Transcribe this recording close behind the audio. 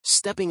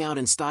Stepping out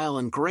in style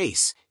and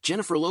grace,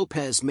 Jennifer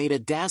Lopez made a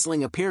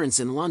dazzling appearance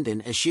in London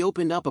as she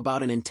opened up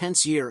about an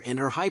intense year in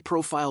her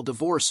high-profile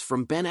divorce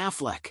from Ben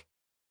Affleck.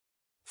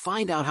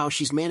 Find out how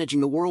she's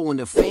managing the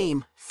whirlwind of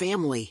fame,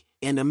 family,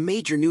 and a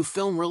major new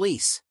film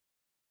release.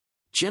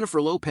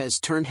 Jennifer Lopez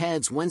turned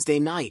heads Wednesday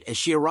night as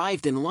she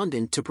arrived in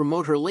London to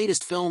promote her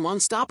latest film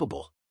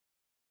Unstoppable.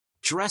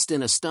 Dressed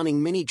in a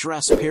stunning mini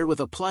dress paired with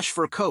a plush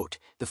fur coat,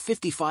 the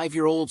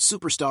 55-year-old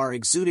superstar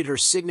exuded her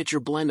signature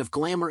blend of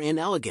glamour and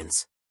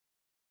elegance.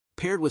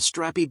 Paired with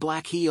strappy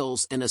black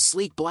heels and a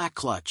sleek black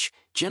clutch,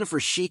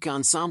 Jennifer's chic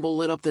ensemble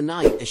lit up the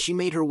night as she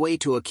made her way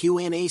to a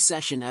Q&A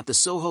session at the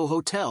Soho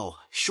Hotel,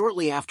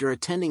 shortly after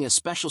attending a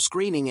special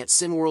screening at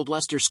Cineworld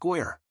Leicester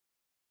Square.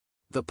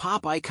 The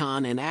pop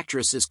icon and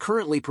actress is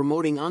currently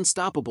promoting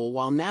Unstoppable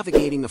while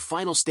navigating the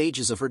final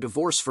stages of her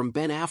divorce from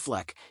Ben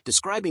Affleck,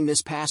 describing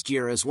this past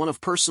year as one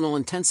of personal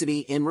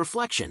intensity and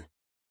reflection.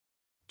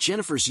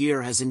 Jennifer's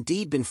year has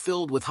indeed been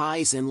filled with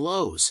highs and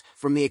lows,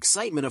 from the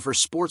excitement of her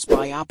sports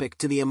biopic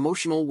to the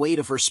emotional weight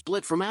of her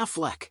split from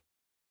Affleck.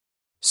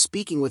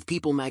 Speaking with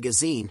People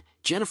magazine,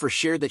 Jennifer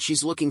shared that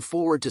she's looking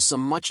forward to some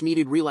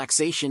much-needed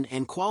relaxation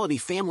and quality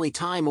family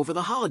time over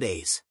the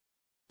holidays.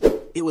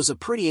 "It was a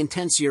pretty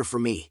intense year for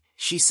me,"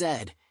 she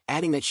said,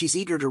 adding that she's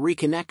eager to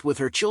reconnect with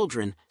her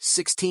children,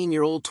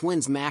 16-year-old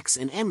twins Max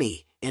and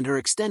Emmy, and her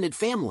extended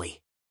family.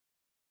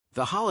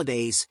 "The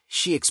holidays,"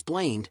 she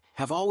explained,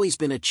 "have always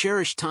been a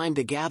cherished time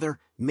to gather,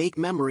 make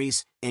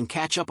memories, and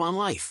catch up on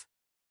life."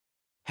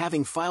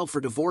 Having filed for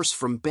divorce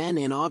from Ben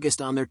in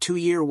August on their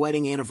 2-year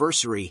wedding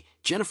anniversary,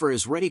 Jennifer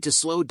is ready to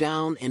slow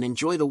down and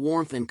enjoy the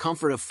warmth and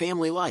comfort of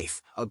family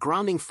life, a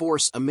grounding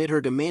force amid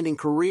her demanding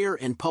career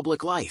and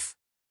public life.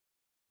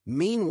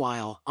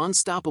 Meanwhile,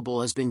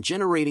 Unstoppable has been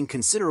generating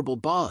considerable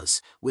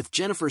buzz, with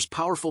Jennifer's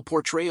powerful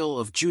portrayal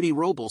of Judy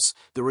Robles,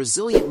 the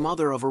resilient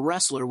mother of a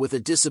wrestler with a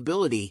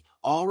disability,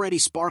 already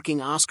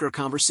sparking Oscar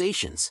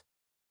conversations.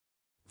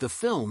 The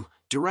film,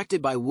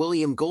 directed by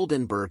William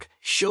Goldenberg,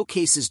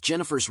 showcases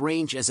Jennifer's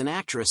range as an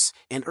actress,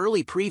 and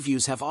early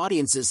previews have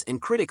audiences and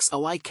critics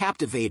alike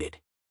captivated.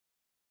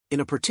 In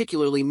a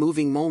particularly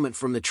moving moment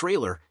from the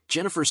trailer,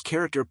 Jennifer's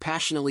character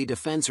passionately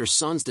defends her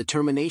son's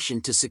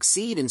determination to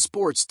succeed in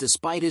sports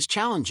despite his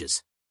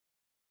challenges.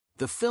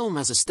 The film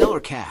has a stellar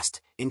cast,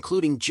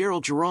 including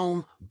Gerald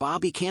Jerome,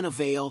 Bobby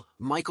Cannavale,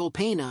 Michael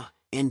Pena,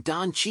 and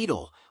Don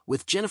Cheadle,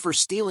 with Jennifer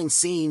stealing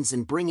scenes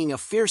and bringing a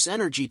fierce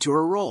energy to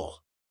her role.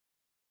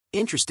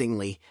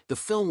 Interestingly, the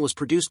film was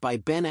produced by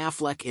Ben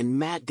Affleck and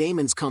Matt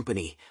Damon's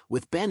company,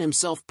 with Ben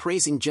himself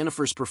praising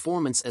Jennifer's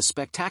performance as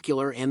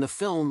spectacular and the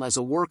film as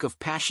a work of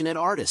passionate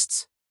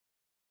artists.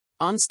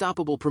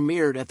 Unstoppable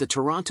premiered at the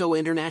Toronto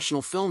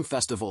International Film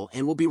Festival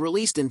and will be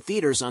released in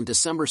theaters on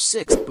December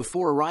 6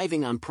 before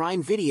arriving on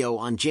Prime Video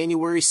on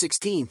January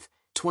 16,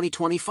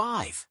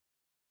 2025.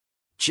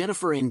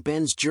 Jennifer and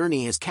Ben's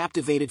journey has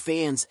captivated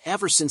fans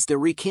ever since their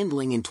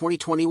rekindling in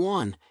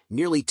 2021,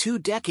 nearly 2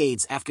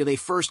 decades after they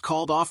first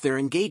called off their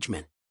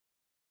engagement.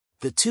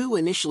 The two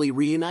initially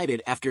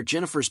reunited after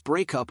Jennifer's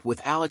breakup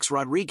with Alex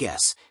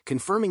Rodriguez,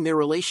 confirming their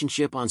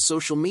relationship on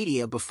social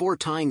media before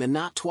tying the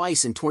knot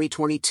twice in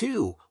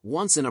 2022,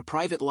 once in a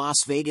private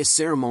Las Vegas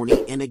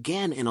ceremony and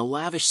again in a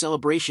lavish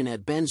celebration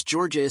at Ben's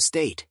Georgia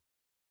estate.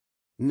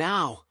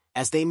 Now,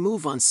 as they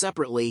move on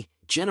separately,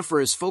 Jennifer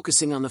is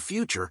focusing on the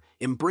future,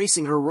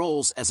 embracing her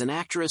roles as an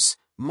actress,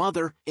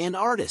 mother, and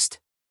artist.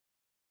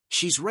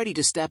 She's ready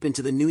to step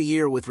into the new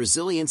year with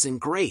resilience and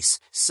grace,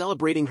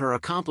 celebrating her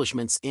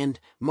accomplishments and,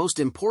 most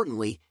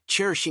importantly,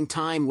 cherishing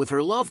time with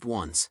her loved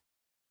ones.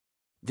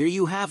 There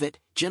you have it,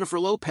 Jennifer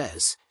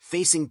Lopez,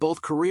 facing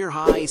both career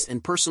highs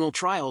and personal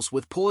trials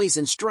with poise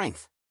and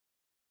strength.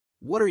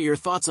 What are your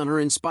thoughts on her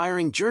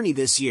inspiring journey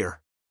this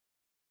year?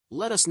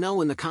 Let us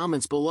know in the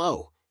comments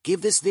below.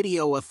 Give this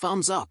video a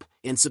thumbs up,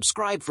 and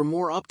subscribe for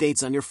more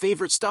updates on your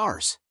favorite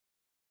stars.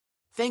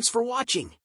 Thanks for watching.